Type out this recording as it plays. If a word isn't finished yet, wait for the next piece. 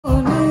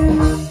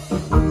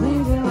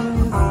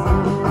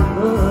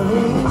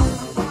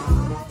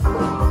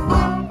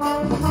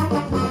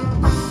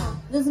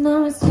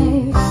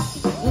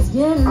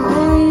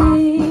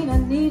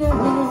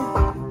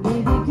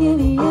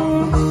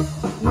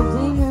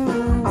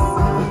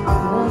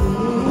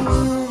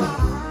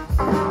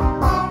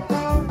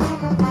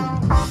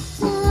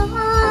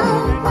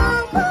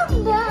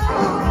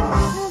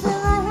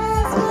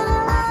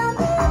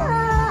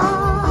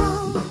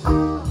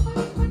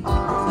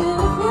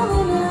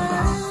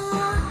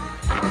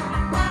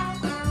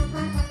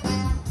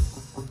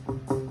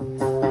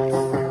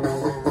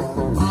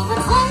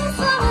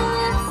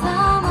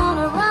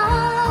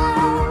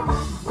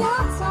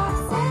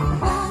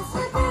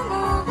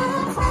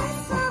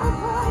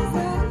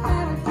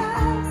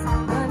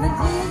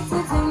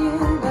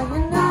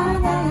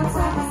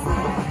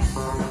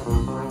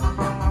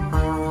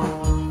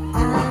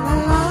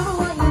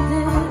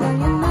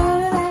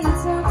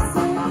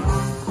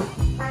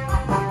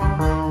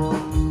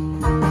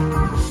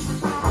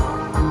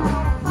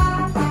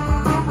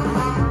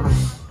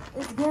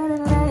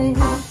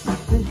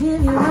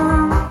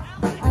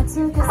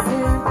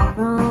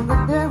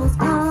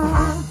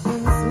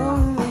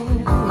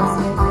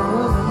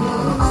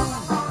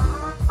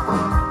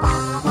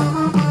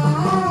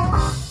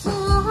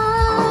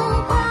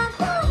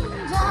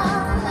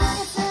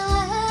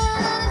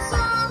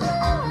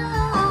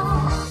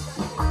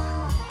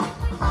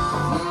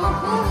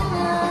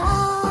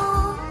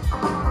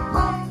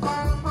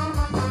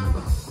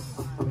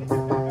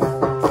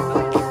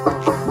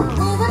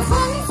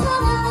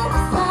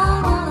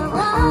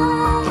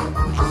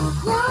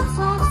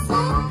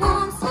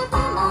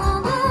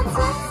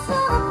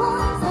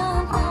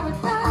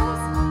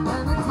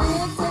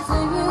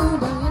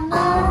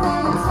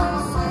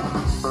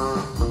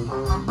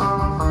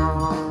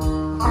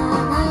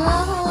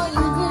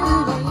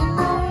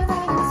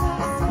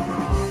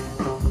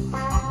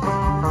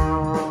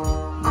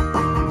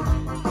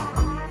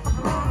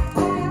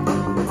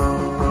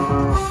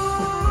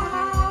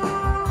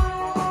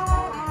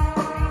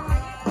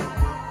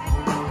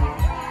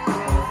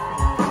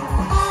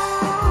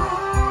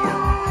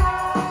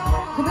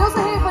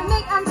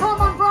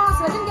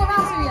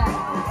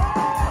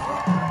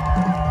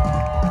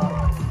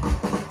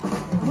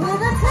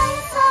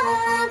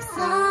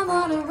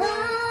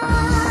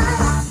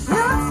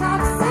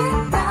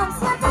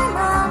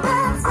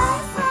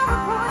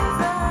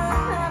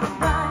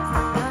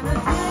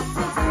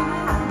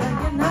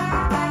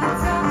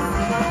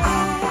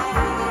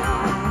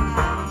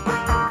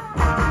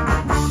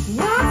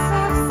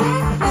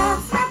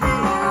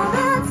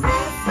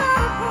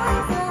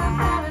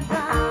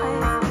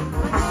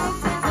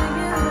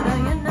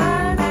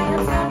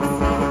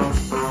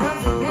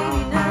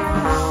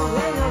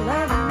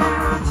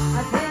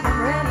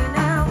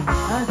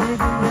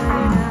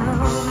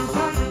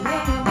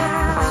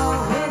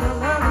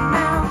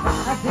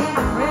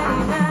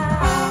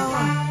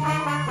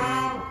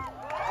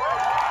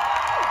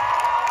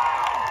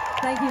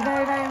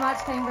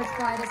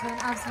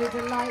Absolute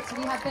delight.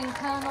 We have been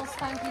Colonel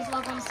Spanky's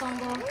Love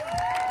Ensemble.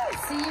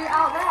 See you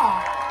out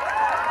there.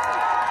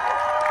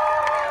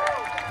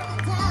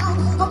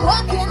 I'm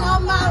walking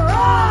on my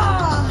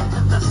road.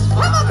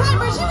 Come on,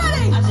 Cambridge, you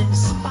ready? And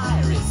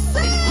inspiring.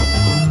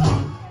 Sing!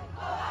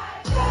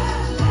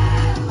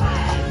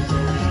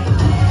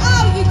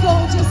 Oh, you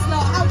gorgeous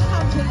lot.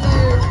 How can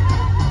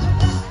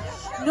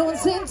you? No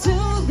one's into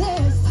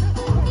this.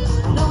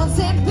 No one's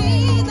in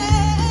be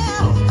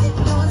there.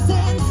 No one's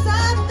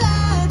inside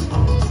that.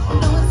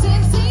 No one's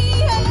in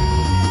here.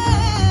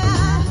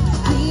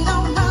 We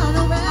don't run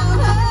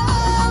around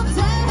all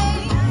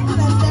day.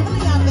 That's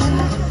definitely happening.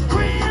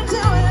 We're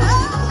doing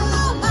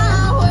all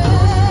my way.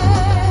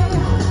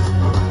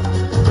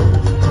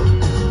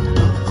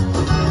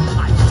 I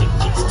think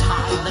it's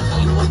time that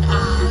you and I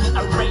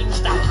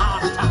arranged a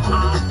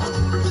heart-to-heart.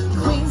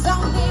 Queens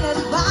don't need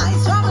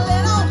advice from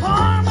little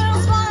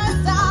hormones for a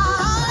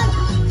start.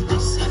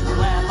 This is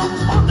where the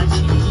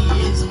monarchy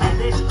is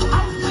headed.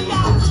 Count me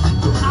out.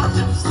 Out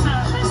of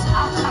service,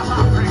 out of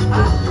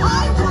Africa. I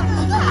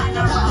wouldn't hang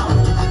around.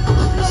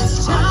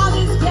 This child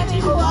is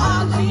getting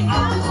wildly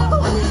out of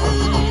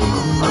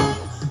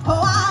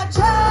Oh, I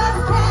just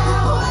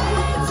can't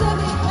wait to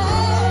be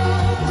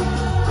paid.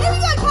 Here we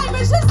go,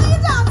 Cambridge. Let's do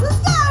your dance. Let's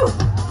go.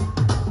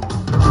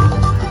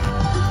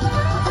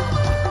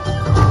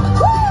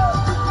 Woo!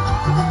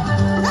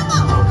 Come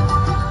on.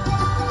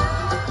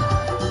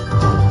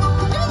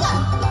 Here we go.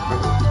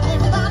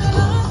 Everybody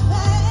look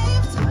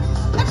paved.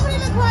 Everybody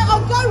look right.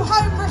 Oh, go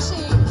home,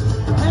 Rishi.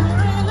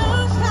 Everybody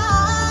look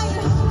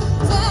kind.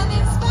 Turn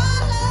in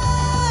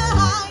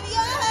spotlight,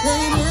 yeah.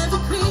 Let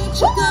every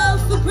creature go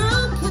for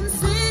broken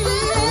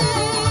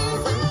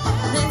seas.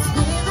 Let's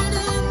hear it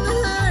in the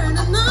herd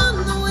and on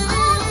the way.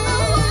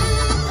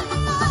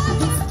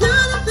 It's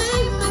gonna be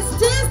Miss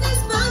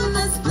Disney's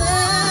funnest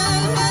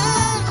play.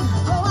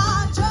 Oh, I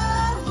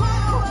just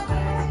can't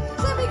wait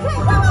to be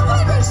king. Come on,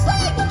 Cambridge,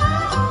 sing.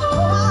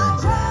 Oh, I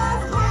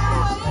just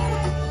can't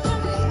wait to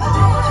be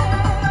king.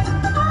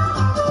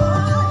 Oh, I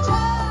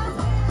just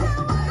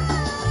can't wait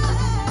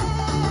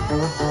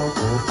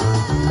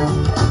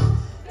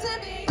to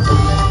be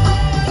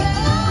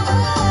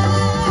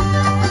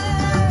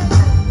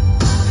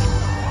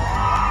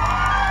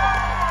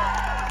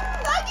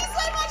Thank you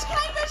so much,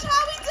 Cambridge.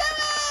 How we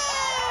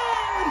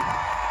doing?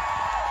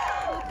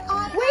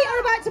 We are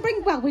about to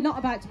bring, well, we're not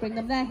about to bring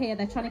them. They're here.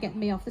 They're trying to get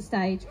me off the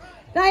stage.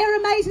 They are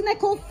amazing. They're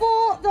called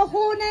For the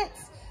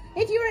Hornets.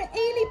 If you were at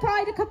Ely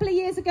Pride a couple of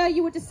years ago,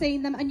 you would have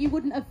seen them and you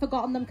wouldn't have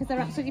forgotten them because they're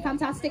absolutely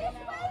fantastic.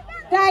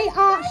 They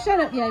are, shut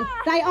up you,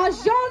 they are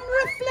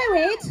genre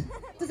fluid.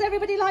 Does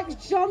everybody like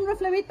genre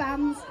fluid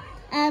bands?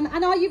 And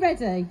are you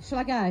ready? Shall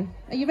I go?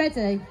 Are you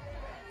ready?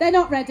 They're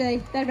not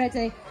ready. They're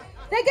ready.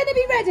 They're going to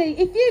be ready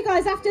if you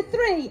guys, after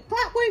 3,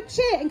 clap, whoop,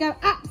 cheer and go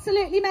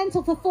absolutely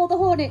mental for the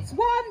Hornets.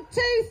 1,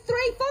 2,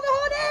 3, for the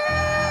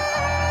Hornets!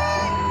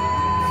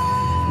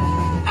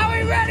 Are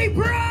we ready,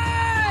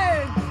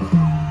 Brian?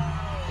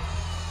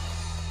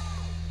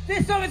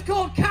 This song is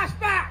called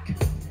Cashback.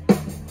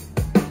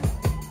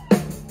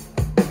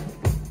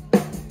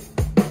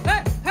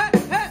 Hey, hey,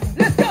 hey,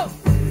 let's go.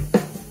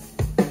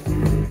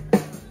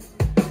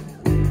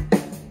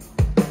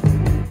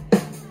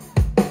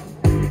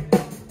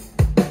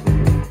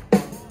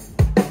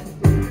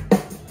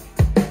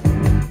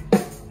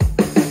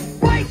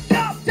 Wake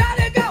up, time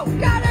to go,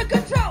 gotta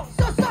control,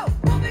 so,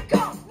 moving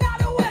calm,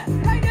 not aware,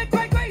 ain't it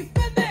great,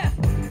 in this,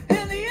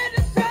 in the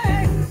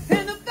industry,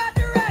 in the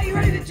factory,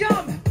 ready to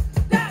jump,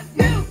 that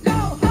you go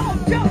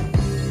home, jump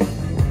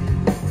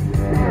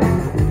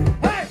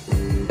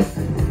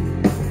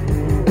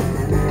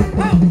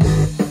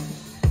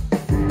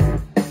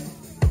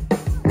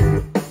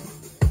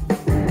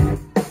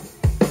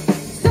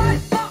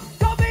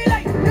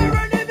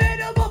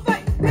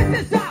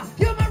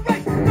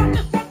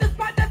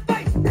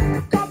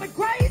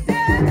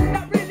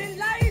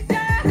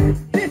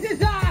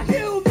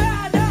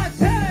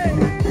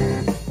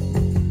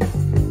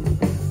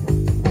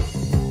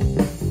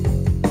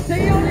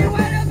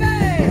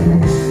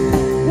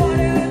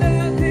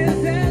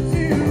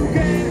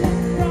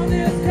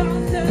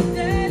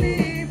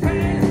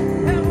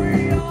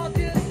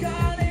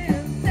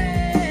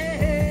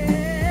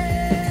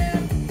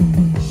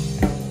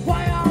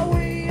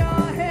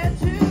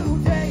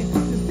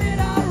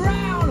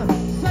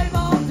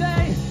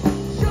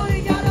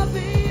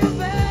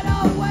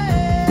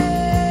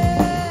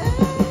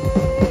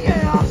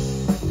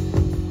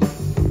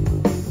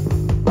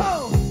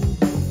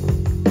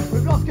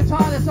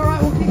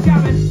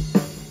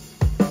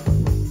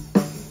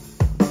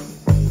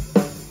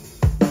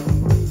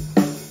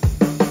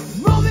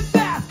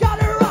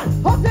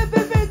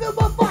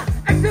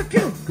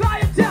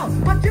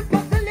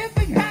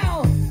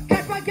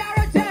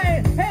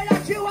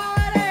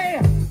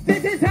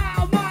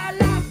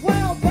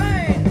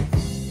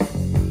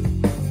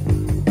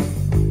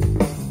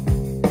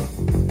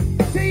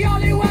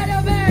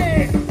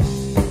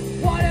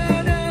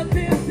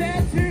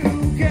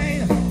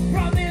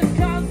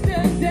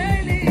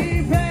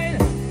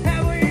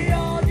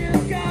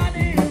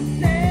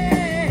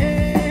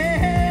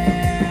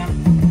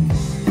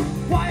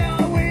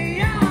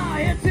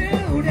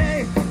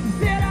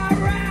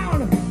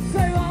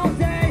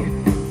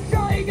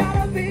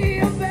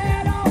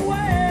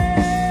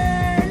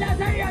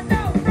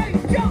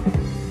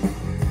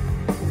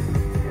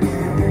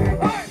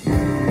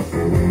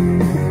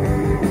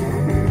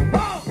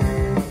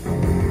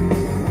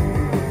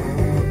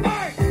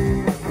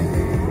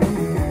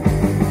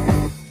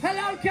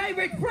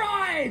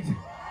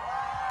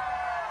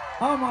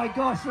Oh my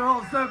gosh, you're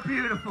all so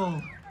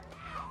beautiful.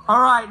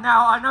 All right,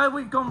 now I know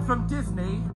we've gone from Disney